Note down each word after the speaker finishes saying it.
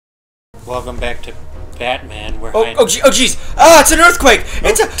Welcome back to Batman. We're Oh jeez! Ah, it's an earthquake!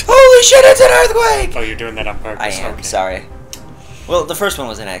 It's a holy shit! It's an earthquake! Oh, you're doing that on purpose. I am. Okay. Sorry. Well, the first one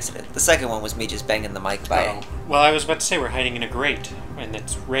was an accident. The second one was me just banging the mic by. Oh. Well, I was about to say we're hiding in a grate and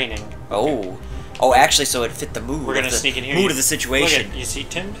it's raining. Oh. Oh, actually, so it fit the mood. We're gonna sneak in here. Mood of the situation. Look at, you see,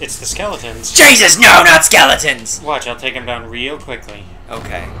 Tim? It's the skeletons. Jesus, no, not skeletons! Watch, I'll take them down real quickly.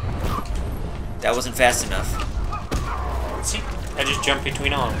 Okay. That wasn't fast enough. See? I just jumped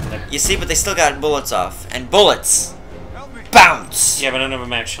between all of them. You see, but they still got bullets off. And bullets! Bounce! Yeah, but none of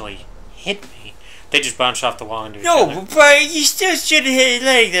them actually hit me. They just bounced off the wall into each No, other. but you still should have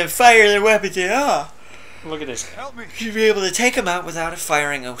letting them fire their weapons at all. Look at this. Help me. You'd be able to take him out without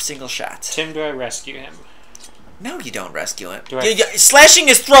firing a single shot. Tim, do I rescue him? No, you don't rescue him. Slashing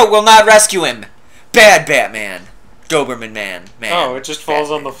his throat will not rescue him. Bad Batman. Doberman man. Oh, it just falls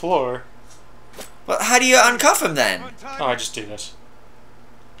on the floor. Well, how do you uncuff him then? Oh, I just do this.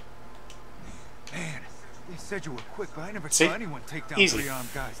 Man, they said you were quick, but I never See? saw anyone take down Easy. three-armed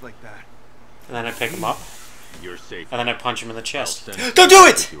guys like that. And then I pick him up. You're safe. And then I punch him in the chest. Don't do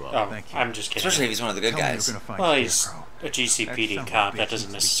it! Oh, Thank you. I'm just kidding. Especially if he's one of the good Tell me guys. you're gonna find Well, he's Scarecrow. a GCPD That son cop. of a That bitch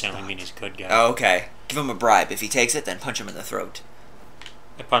doesn't needs to be necessarily mean he's a good guy. Oh, okay. Give him a bribe. If he takes it, then punch him in the throat.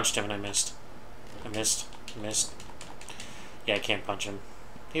 I punched him and I missed. I missed. Yeah, I can't punch him.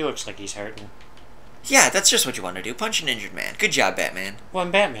 He looks like he's hurting. Yeah, that's just what you want to do. Punch an injured man. Good job, Batman. Well,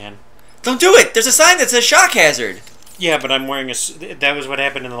 I'm Batman. Don't do it! There's a sign that says shock hazard. Yeah, but I'm wearing a... That was what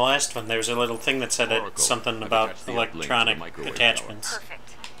happened in the last one. There was a little thing that said something about electronic attachments.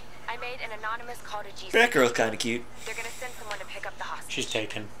 Perfect. I made an anonymous call to GCPD. Batgirl's kind of cute. They're gonna send someone to pick up the hostage. She's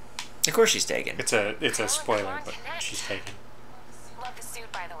taken. Of course she's taken. It's a spoiler, but she's taken. Love the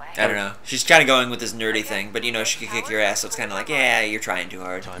suit, by the way. I don't know. She's kind of going with this nerdy thing, but you know she could kick your ass, so it's kind of like, yeah, you're trying too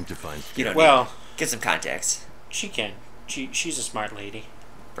hard. Time to find. You don't Well, need get some contacts. she can. She's a smart lady.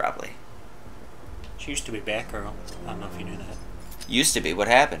 Probably. She used to be Batgirl. I don't know if you knew that. Used to be. What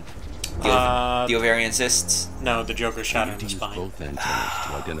happened? The ovarian cysts? No, the Joker shot her in the use spine. both antennas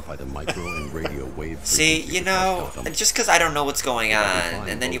to identify the micro and radio wave. See, frequencies you across know, Gotham. just because I don't know what's going on,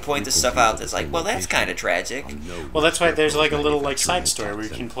 and then you point this stuff out, it's like, well, that's kind of tragic. I'll know Well, that's why there's like a little manufacturing side story where you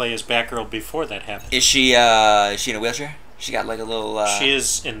toxin. can play as Batgirl before that happens. Is she in a wheelchair? She got like a little, She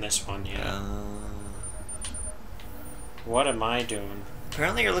is in this one, yeah. What am I doing?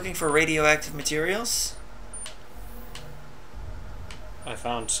 Apparently you're looking for radioactive materials? I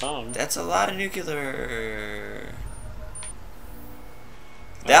found some. That's a lot of nuclear...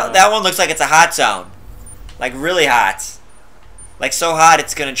 That one looks like it's a hot zone. Like, really hot. Like, so hot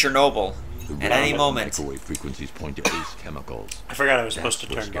it's gonna Chernobyl. The At any radio moment. Microwave frequencies point to ACE chemicals. I forgot I was supposed to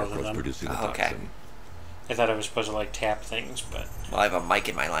That's turn where both of Scarecrow's them. producing the Oh, okay. toxin. I thought I was supposed to like tap things, but Well, I have a mic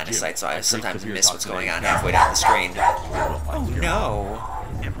in my line of sight, so I sometimes severe miss what's going on toxin. halfway down the screen. Oh no!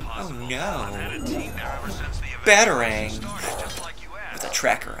 Oh no! Batarang! With a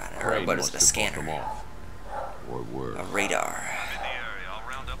tracker on it, or Crane what is must it, a have bought scanner? them all. Or worse. A radar.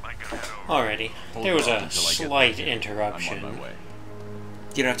 alrighty. There was a slight interruption. I'm on my way.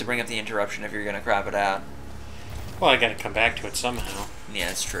 You don't have to bring up the interruption if you're gonna crop it out. Well, I gotta come back to it somehow. Yeah,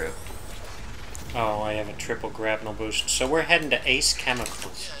 that's true. Oh, I have a triple grapnel boost. So we're heading to ACE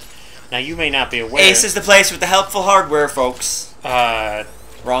Chemicals. Now, you may not be aware... Ace is the place with the helpful hardware, folks. Uh,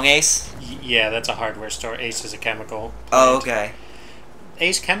 Wrong Ace? yeah, that's a hardware store. ACE is a chemical Oh, plant. okay.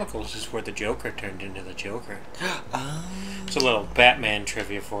 ACE Chemicals is where the Joker turned into the Joker. Oh. It's a little Batman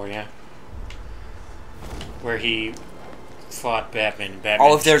trivia for you. Where he fought Batman.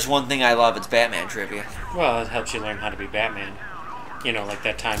 Oh, if there's one thing I love, it's Batman trivia. Well, it helps you learn how to be Batman. You know, like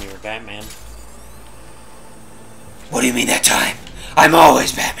that time you were Batman. What do you mean that time? I'm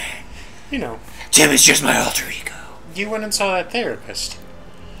always Batman. You know, Tim is just my alter ego. you went and saw that therapist.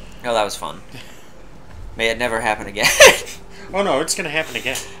 Oh, that was fun. May it never happen again. Oh no, it's gonna happen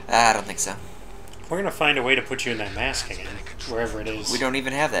again. I don't think so. We're gonna find a way to put you in that mask again, wherever it is. We don't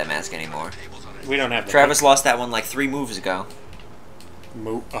even have that mask anymore. We don't have the Travis lost that one like 3 moves ago.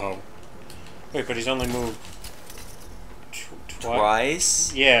 Oh. Wait, but he's only moved...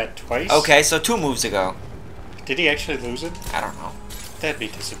 Twice? Yeah, twice? Okay, so 2 moves ago. Did he actually lose it? I don't know. That'd be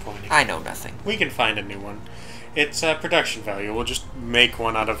disappointing. I know nothing. We can find a new one. It's production value. We'll just make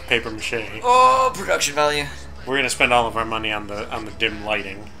one out of paper mache. Oh, production value. We're gonna spend all of our money on the dim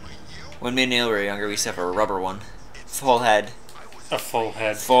lighting. When me and Neil were younger, we used to have a rubber one. Full head. A full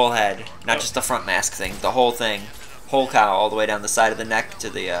head. Full head. Not just the front mask thing. The whole thing. Whole cow all the way down the side of the neck to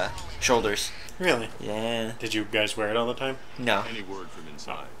the shoulders. Really? Yeah. Did you guys wear it all the time? No. Any word from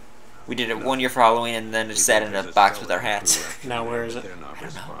inside? We did it 1 year for Halloween and then it sat in a box with our hats. Now where is it? They're not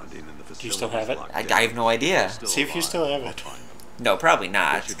responding in the Do you still have it? I have no idea. See if you still have it. No, probably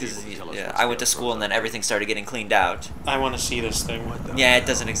not. Should be Because able to tell us yeah, what's I went there to for school and then everything started getting cleaned out. I want to see this thing. Yeah, it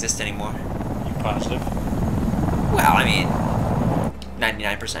doesn't exist anymore. You positive? Well, I mean,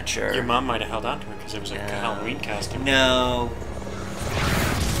 99% sure. Your mom might have held on to it because it was a Halloween costume. No.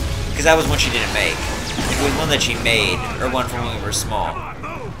 Because that was one she didn't make. It was one that she made, or one from when we were small.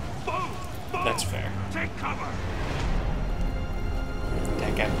 That's fair. That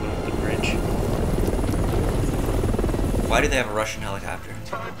guy blew up the bridge. Why do they have a Russian helicopter?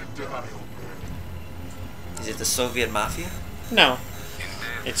 Is it the Soviet Mafia? No.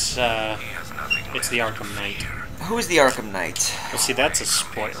 It's the Arkham Knight. Who is the Arkham Knight? Well, see, that's a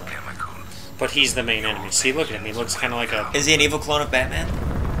spoiler. But he's the main enemy. See, look at him. He looks kind of like a... Is he an evil clone of Batman?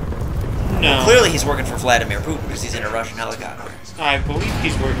 No. Clearly he's working for Vladimir Putin because he's in a Russian helicopter. I believe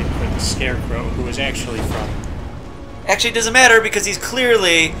he's working for the Scarecrow, who is actually from... Actually, it doesn't matter because he's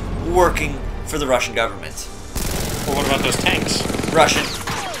clearly working for the Russian government. Well, what about those tanks? Russian.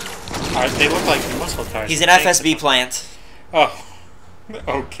 They look like muscle cars. He's an FSB plant. Oh.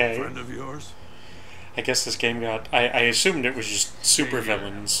 Okay. Friend of yours? I guess this game got... I assumed it was just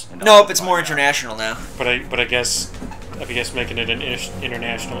supervillains. Nope, it's more international now. But I guess making it an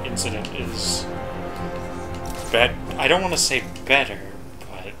international incident is... I don't want to say better,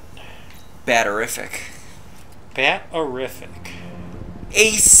 but... Batterific. Bat-orific.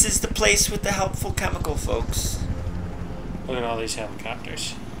 ACE is the place with the helpful chemical, folks. Look at all these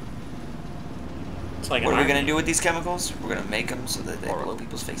helicopters. It's like What an are we army. going to do with these chemicals? We're going to make them so that they blow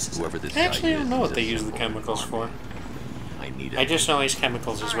people's faces. Whoever this I actually guy don't is know what is they a use the symbol chemicals of for. harmony. I need it. I just know ACE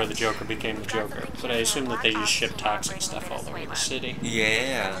Chemicals is where the Joker became the Joker, but I assume that they just ship toxic stuff all over the city.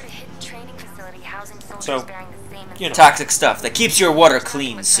 Yeah. So, you know, Toxic stuff that keeps your water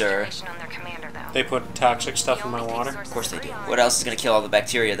clean, sir. they put toxic stuff in my water. Of course they do. What else is going to kill all the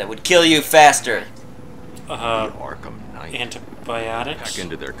bacteria that would kill you faster? Arkham Knight. Antibiotics. Back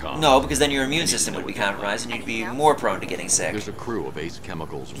into their comms. No, because then your immune system would be compromised and you'd be more prone to getting sick. There's a crew of ACE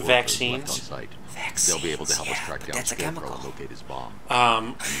Chemicals workers Vaccines. left on site. Vaccines. They'll be able to help us Yeah, track but down that's a Scarecrow chemical. and locate his bomb.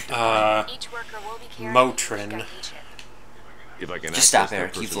 Motrin. If I can Just stop, access their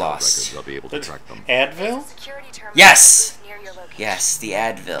Eric, you've personnel lost. records, I'll be able to track them. Advil? Yes! Yes, the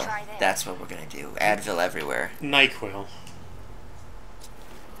Advil. That's what we're going to do. Advil everywhere. NyQuil.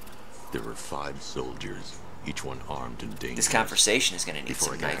 There were 5 soldiers, each one armed and dangerous. This conversation is going to need Before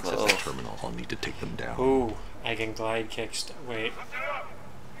I some can access NyQuil. the terminal, I'll need to take them down. Ooh, I can glide kick wait.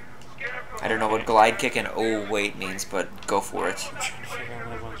 I don't know what glide kick and oh wait means, but go for it. I'm trying to figure out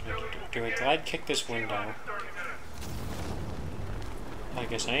what it wants me to do. Do I glide kick this window? I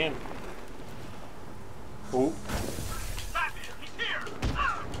guess I am. Ooh.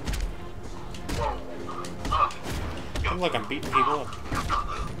 Oh, look, I'm beating people up.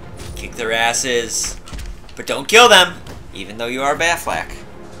 Kick their asses. But don't kill them, even though you are Batfleck.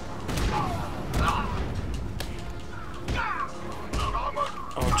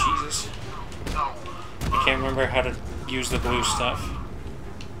 Oh, Jesus. I can't remember how to use the blue stuff.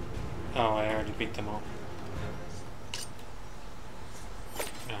 Oh, I already beat them all.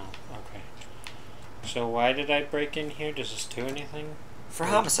 No, okay. So why did I break in here? Does this do anything? For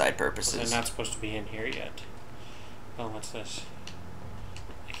homicide They're purposes. not supposed to be in here yet. Oh, what's this?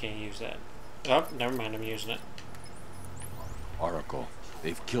 I can't use that. Oh, never mind, I'm using it. Oracle,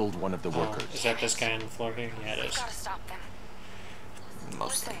 they've killed one of the Oh, workers. is that this guy on the floor here? Yeah, it is. Gotta stop them.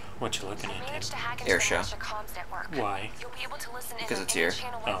 Mostly. What you looking We at, managed to dude? hack into Air the show. master comms network. Why? You'll be able to listen in Because on it's any here.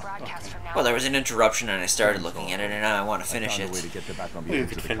 channel-wide Oh, broadcast okay. from now Well, there on. was an interruption and I started looking at it and now I want to finish it. Well, you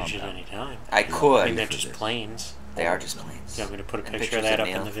could finish it any time. I I mean, could. they're just planes. They are just planes. You want me to put a And picture of pictures that of up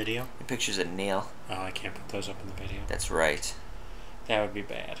in Neil. the video? And pictures of Neil. Oh, I can't put those up in the video. That's right. That would be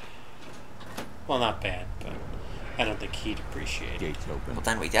bad. Well, not bad, but I don't think he'd appreciate it. Gates open. Well,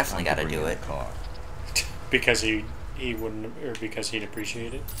 then we definitely got to do it. Because he wouldn't, or because he'd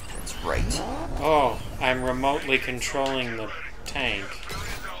appreciate it. That's right. Oh, I'm remotely controlling the tank.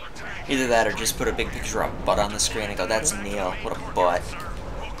 Either that or just put a big picture of butt on the screen and go, that's Neil. What a butt.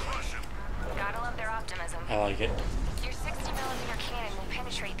 Gotta love their optimism. I like it. Your 60mm cannon will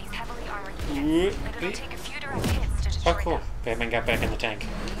penetrate these heavily armored Ooh, units, but it'll take a few direct hits to destroy Oh, cool. them. Batman got back in the tank.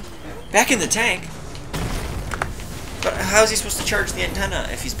 Back in the tank? But how's he supposed to charge the antenna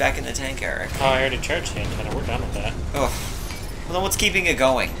if he's back in the tank, Eric? Oh, I already charged the antenna. We're done with that. Oh. Well, then what's keeping it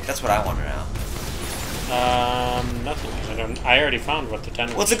going? That's what I want to know. Nothing. I already found what the 10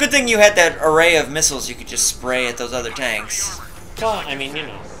 was. Well, it's a good thing you had that array of missiles you could just spray at those other tanks. Well, I mean, you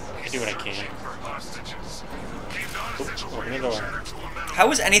know, I do what I can. Oops, open the door. How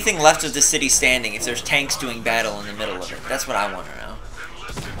is anything left of the city standing if there's tanks doing battle in the middle of it? That's what I want to know.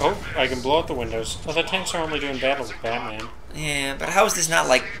 Oh, I can blow out the windows. Oh, the tanks are only doing battle with Batman. Yeah, but how is this not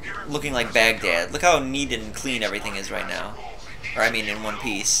like looking like Baghdad? Look how neat and clean everything is right now. Or I mean, in one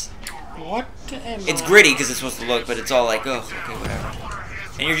piece. What am It's I- gritty because it's supposed to look, but it's all like, oh, okay, whatever.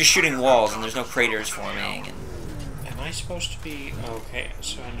 And you're just shooting walls, and there's no craters forming. And Am I supposed to be... Okay,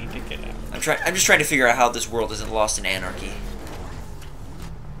 so I need to get out. I'm just trying to figure out how this world isn't lost in anarchy.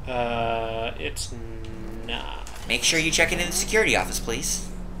 It's not. Make sure you check into the security office, please.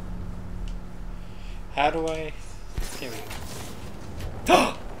 How do I... There we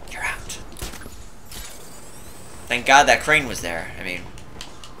go. You're out. Thank God that crane was there. I mean,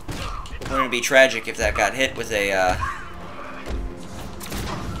 wouldn't it be tragic if that got hit with a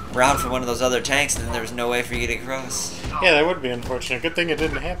round from one of those other tanks, and then there was no way for you to get across? Yeah, that would be unfortunate. Good thing it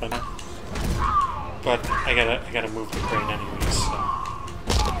didn't happen. But I gotta move the crane anyways, so...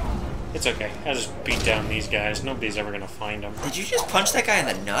 It's okay. I just beat down these guys. Nobody's ever gonna find them. Did you just punch that guy in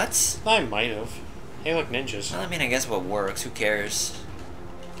the nuts? I might have. They look ninjas. Well, I mean, I guess what works. Who cares?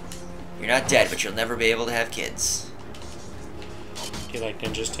 You're not dead, but you'll never be able to have kids. Do you like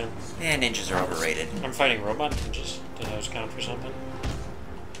ninjas, Tim? Yeah, ninjas are overrated. I'm fighting robot ninjas. Does those count for something?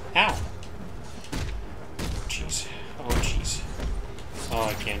 Ow! Jeez. Oh, jeez. Oh,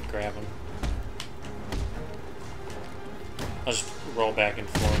 I can't grab him. I'll just roll back and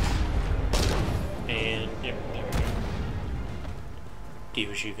forth. And, yep, there we go. Do you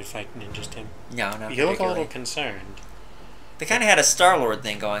wish you could fight ninjas, Tim? No, not You look a particularly. little concerned. They kind of had a Star-Lord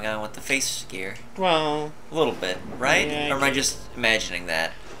thing going on with the face gear. Well, A little bit, right? Yeah, or am I I just imagining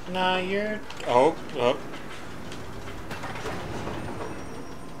that? nah, you're... Oh, oh.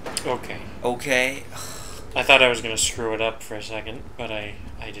 Okay. Okay. I thought I was going to screw it up for a second, but I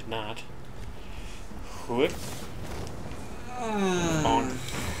did not. Whoop. On.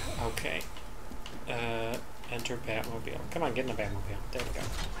 Okay. Enter Batmobile. Come on, get in the Batmobile. There we go.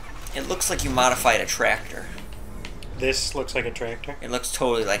 It looks like you modified a tractor. This looks like a tractor. It looks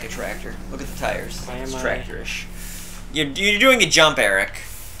totally like a tractor. Look at the tires. Why It's am I- tractor-ish. You're doing a jump, Eric.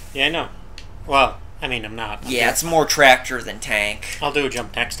 Yeah, I know. Well, I mean, I'm not. Yeah, it's more tractor than tank. I'll do a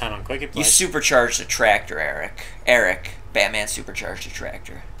jump next time on Quicke. You supercharged a tractor, Eric. Batman supercharged a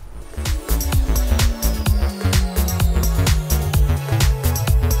tractor.